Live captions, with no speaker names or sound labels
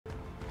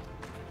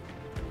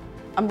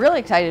I'm really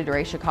excited to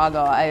race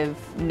Chicago. I've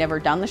never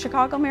done the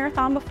Chicago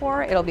Marathon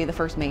before. It'll be the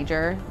first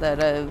major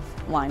that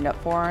I've lined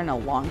up for in a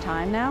long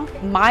time now.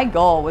 My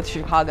goal with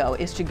Chicago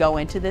is to go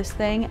into this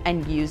thing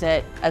and use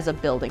it as a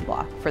building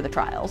block for the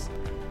trials.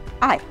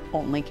 I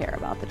only care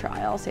about the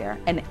trials here,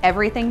 and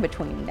everything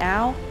between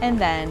now and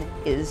then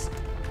is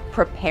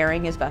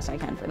preparing as best I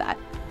can for that.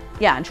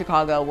 Yeah, and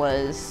Chicago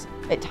was,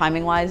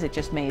 timing-wise, it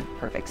just made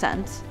perfect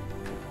sense.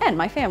 And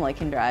my family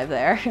can drive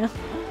there.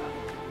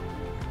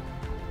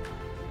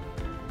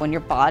 When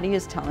your body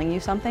is telling you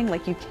something,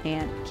 like, you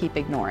can't keep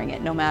ignoring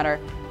it, no matter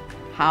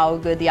how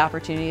good the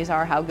opportunities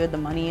are, how good the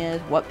money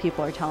is, what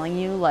people are telling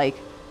you. Like,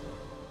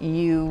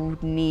 you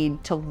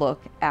need to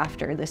look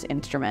after this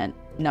instrument,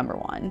 number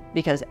one,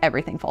 because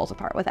everything falls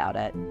apart without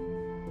it.